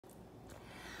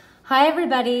Hi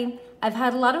everybody! I've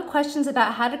had a lot of questions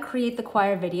about how to create the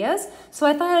choir videos, so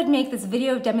I thought I'd make this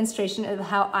video demonstration of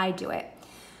how I do it.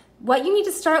 What you need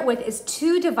to start with is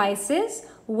two devices,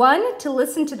 one to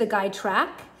listen to the guide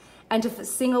track and to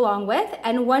sing along with,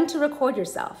 and one to record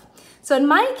yourself. So in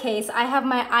my case, I have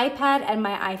my iPad and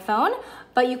my iPhone,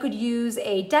 but you could use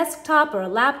a desktop or a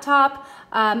laptop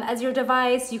as your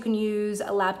device. You can use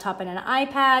a laptop and an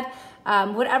iPad,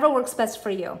 whatever works best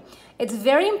for you. It's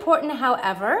very important,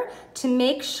 however, to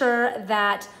make sure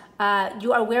that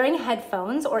you are wearing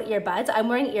headphones or earbuds. I'm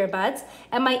wearing earbuds,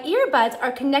 and my earbuds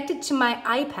are connected to my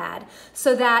iPad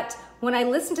so that when I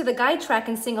listen to the guide track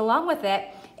and sing along with it,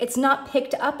 it's not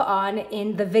picked up on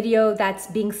in the video that's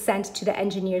being sent to the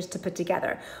engineers to put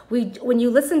together. When you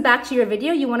listen back to your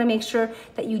video, you want to make sure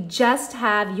that you just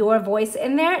have your voice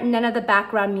in there, none of the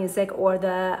background music or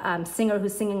the singer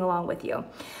who's singing along with you.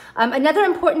 Another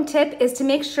important tip is to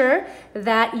make sure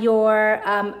that your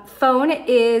phone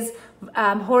is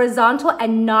horizontal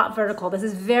and not vertical. This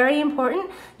is very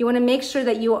important. You want to make sure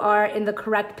that you are in the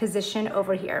correct position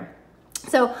over here.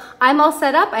 So I'm all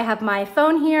set up. I have my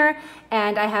phone here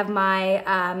and I have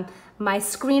my my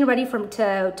screen ready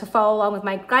to follow along with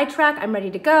my guide track. I'm ready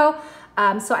to go.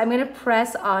 So I'm going to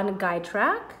press on guide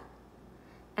track,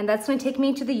 and that's going to take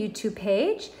me to the YouTube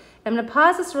page. I'm going to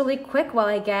pause this really quick while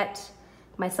I get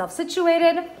myself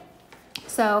situated.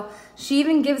 So she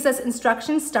even gives us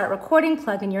instructions: start recording,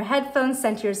 plug in your headphones,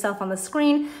 center yourself on the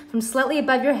screen from slightly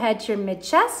above your head to your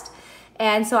mid-chest.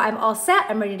 And so I'm all set,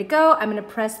 I'm ready to go. I'm gonna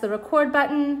press the record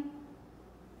button,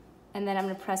 and then I'm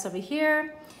gonna press over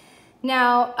here.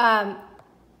 Now,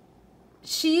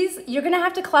 you're gonna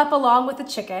have to clap along with the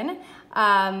chicken.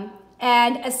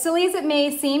 And as silly as it may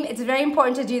seem, it's very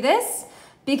important to do this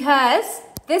because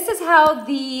this is how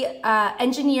the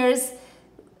engineers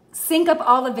sync up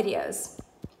all the videos.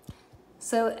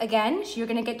 So again, you're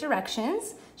gonna get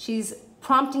directions. She's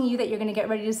prompting you that you're gonna get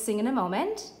ready to sing in a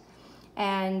moment.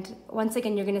 And once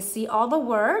again, you're gonna see all the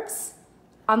words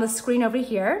on the screen over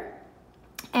here.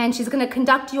 And she's gonna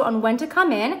conduct you on when to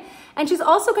come in. And she's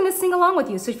also gonna sing along with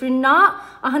you. So if you're not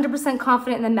 100%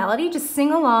 confident in the melody, just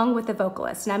sing along with the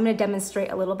vocalist. And I'm gonna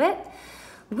demonstrate a little bit.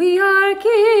 We are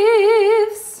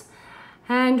gifts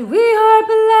and we are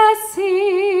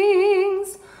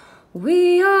blessings.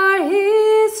 We are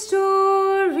his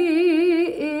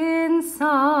story in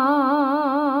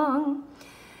song.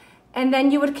 And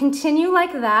then you would continue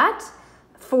like that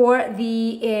for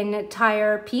the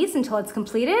entire piece until it's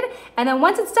completed. And then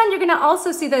once it's done, you're gonna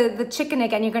also see the chicken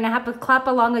again. You're gonna have to clap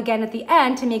along again at the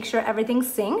end to make sure everything's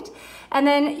synced. And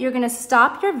then you're gonna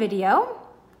stop your video.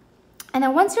 And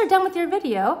then once you're done with your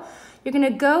video, you're gonna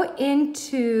go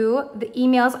into the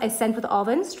emails I sent with all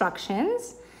the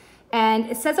instructions. And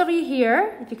it says over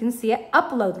here, if you can see it,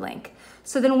 upload link.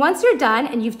 So then once you're done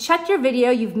and you've checked your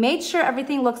video, you've made sure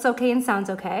everything looks okay and sounds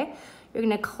okay, you're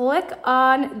gonna click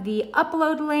on the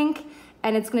upload link,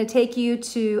 and it's gonna take you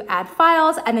to add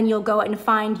files, and then you'll go and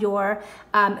find your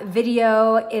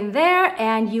video in there,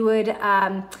 and you would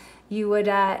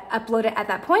upload it at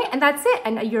that point, and that's it,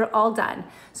 and you're all done.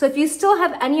 So if you still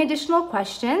have any additional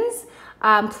questions,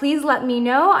 please let me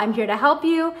know. I'm here to help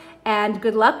you, and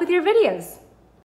good luck with your videos.